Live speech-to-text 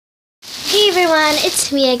Hey everyone, it's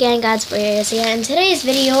me again, God's Warriors here. In today's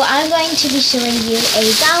video, I'm going to be showing you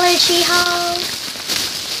a Dollar Tree haul.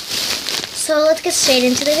 So let's get straight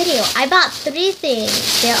into the video. I bought 3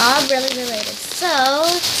 things. They're all really related. So,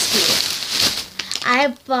 let's see.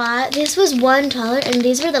 This was $1 and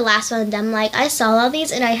these were the last ones. I'm like, I saw all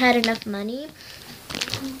these and I had enough money.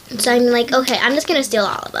 So I'm like, okay, I'm just going to steal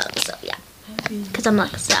all of them. So yeah, because I'm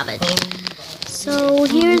like a savage. So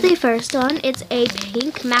here's the first one. It's a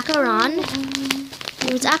pink macaron.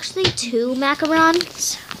 There's actually 2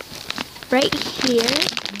 macarons right here.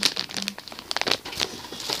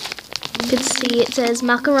 You can see it says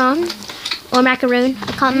macaron or macaroon.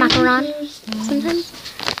 I call it macaron sometimes.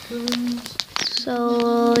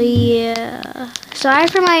 So yeah. Sorry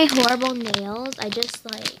for my horrible nails. I just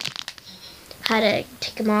like had to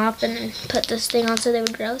take them off and put this thing on so they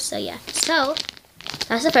would grow. So yeah. So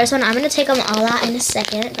that's the first one. I'm going to take them all out in a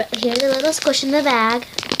second. But here's a little squish in the bag.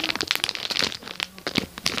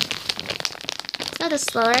 It's not the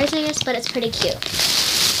slow rising, but it's pretty cute.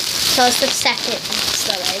 So it's the second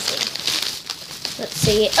slow rising. Let's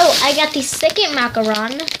see. Oh, I got the second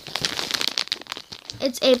macaron.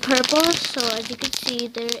 It's a purple. So as you can see,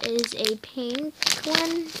 there is a pink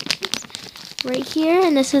one right here.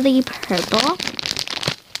 And this is the purple.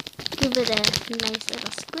 Give it a nice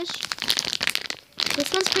little squish. This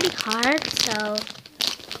one's pretty hard, but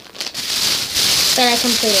I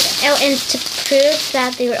completed it. Oh, and to prove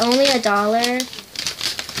that they were only $1,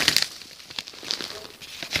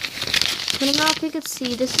 I don't know if you could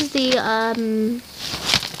see, this is the,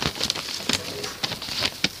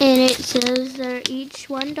 and it says they're each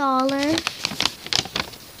 $1.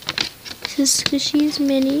 This is Squishy's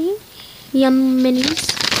Mini, Yum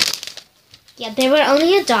Minis. Yeah, they were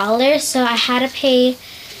only $1, so I had to pay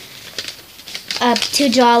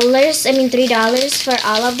 $3 for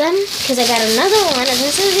all of them because I got another one, and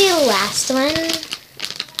this is the last one.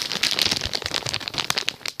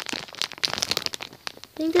 I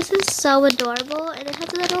think this is so adorable, and it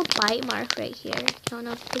has a little bite mark right here. I don't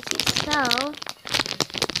know if you can see. So,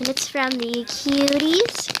 and it's from the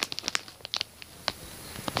Cuties.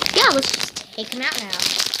 Yeah, let's just take them out now.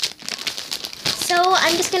 So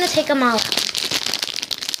I'm just gonna take them all out.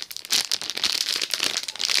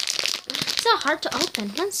 Hard to open.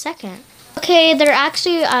 1 second. Okay, they're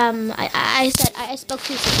actually I spoke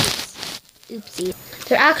too soon. Oopsie.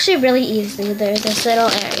 They're actually really easy. There's this little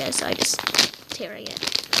area, so I just tearing it.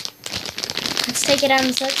 Let's take it out.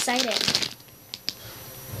 I'm so excited.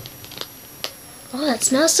 Oh, that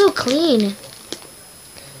smells so clean.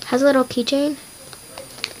 Has a little keychain.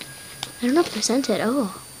 I don't know if they're scented.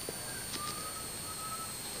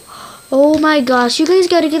 Oh my gosh, you guys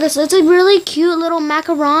gotta get this. It's a really cute little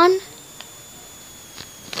macaron.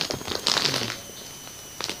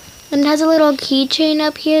 And it has a little keychain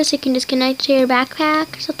up here so you can just connect to your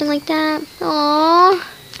backpack or something like that. Aww.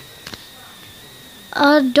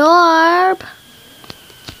 Adorb.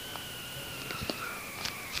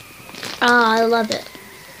 Oh, I love it.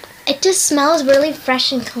 It just smells really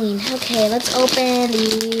fresh and clean. Okay, let's open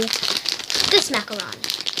this macaron.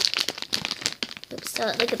 Oops,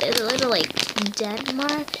 so look at there's a little like dent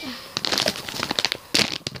mark.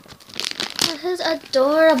 This is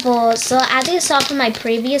adorable. So as you saw from my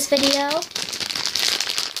previous video,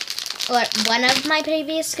 or one of my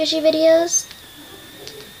previous squishy videos,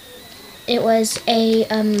 it was a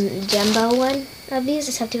jumbo one of these,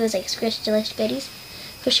 except it was like squish delish goodies,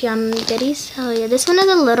 squish yum goodies. Oh yeah, this one is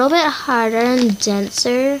a little bit harder and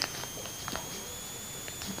denser.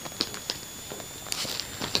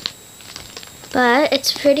 But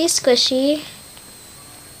it's pretty squishy.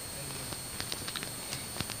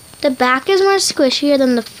 The back is more squishier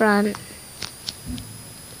than the front.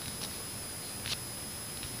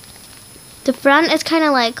 The front is kind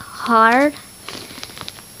of like hard.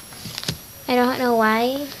 I don't know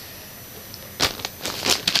why.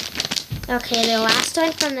 Okay, the last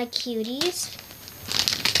one from the Cuties.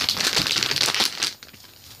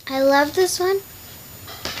 I love this one.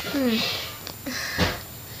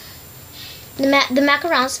 The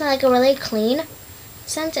macarons smell like a really clean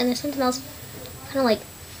scent, and this one smells kind of like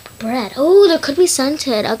bread. Oh, there could be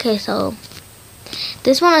scented. Okay, so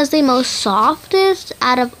this one is the most softest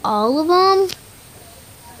out of all of them.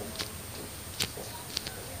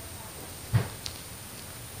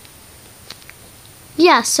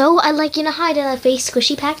 Yeah, so I like, you know how I did a fake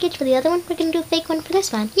squishy package for the other one? We're gonna do a fake one for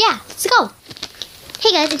this one. Yeah, let's go.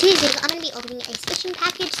 Hey guys, in today's video, I'm gonna be opening a squishy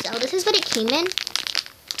package. So this is what it came in.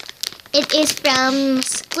 It is from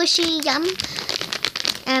Squishy Yum.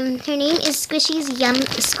 Her name is Squishy's Yum.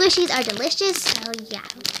 Squishies are delicious, so yeah.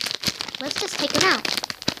 Let's just take them out.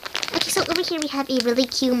 Okay, so over here we have a really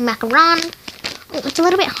cute macaron. Oh, it's a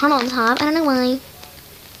little bit hard on top. I don't know why.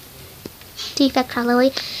 Defect probably,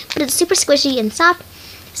 but it's super squishy and soft.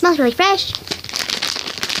 It smells really fresh.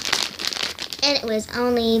 And it was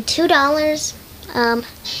only $2. I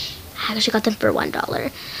actually got them for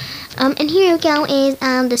 $1. And here we go is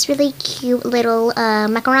this really cute little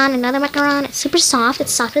macaron, another macaron. It's super soft.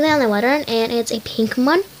 It's softer than the water, and it's a pink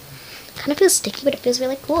one. Kind of feels sticky, but it feels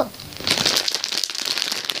really cool.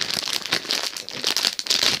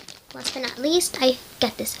 Last but not least, I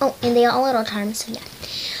got this. Oh, and they are all little charms, so yeah.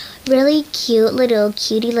 Really cute little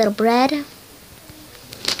cutie little bread.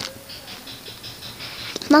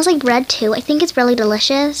 Smells like bread too. I think it's really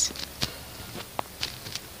delicious.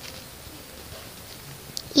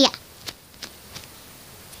 Yeah.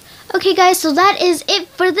 Okay guys, so that is it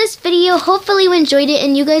for this video. Hopefully you enjoyed it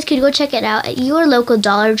and you guys could go check it out at your local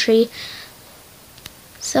Dollar Tree.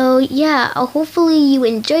 So yeah, hopefully you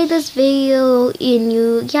enjoyed this video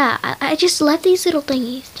and I just love these little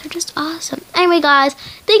thingies. They're just awesome. Anyway guys,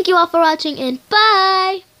 thank you all for watching and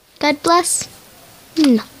bye. God bless.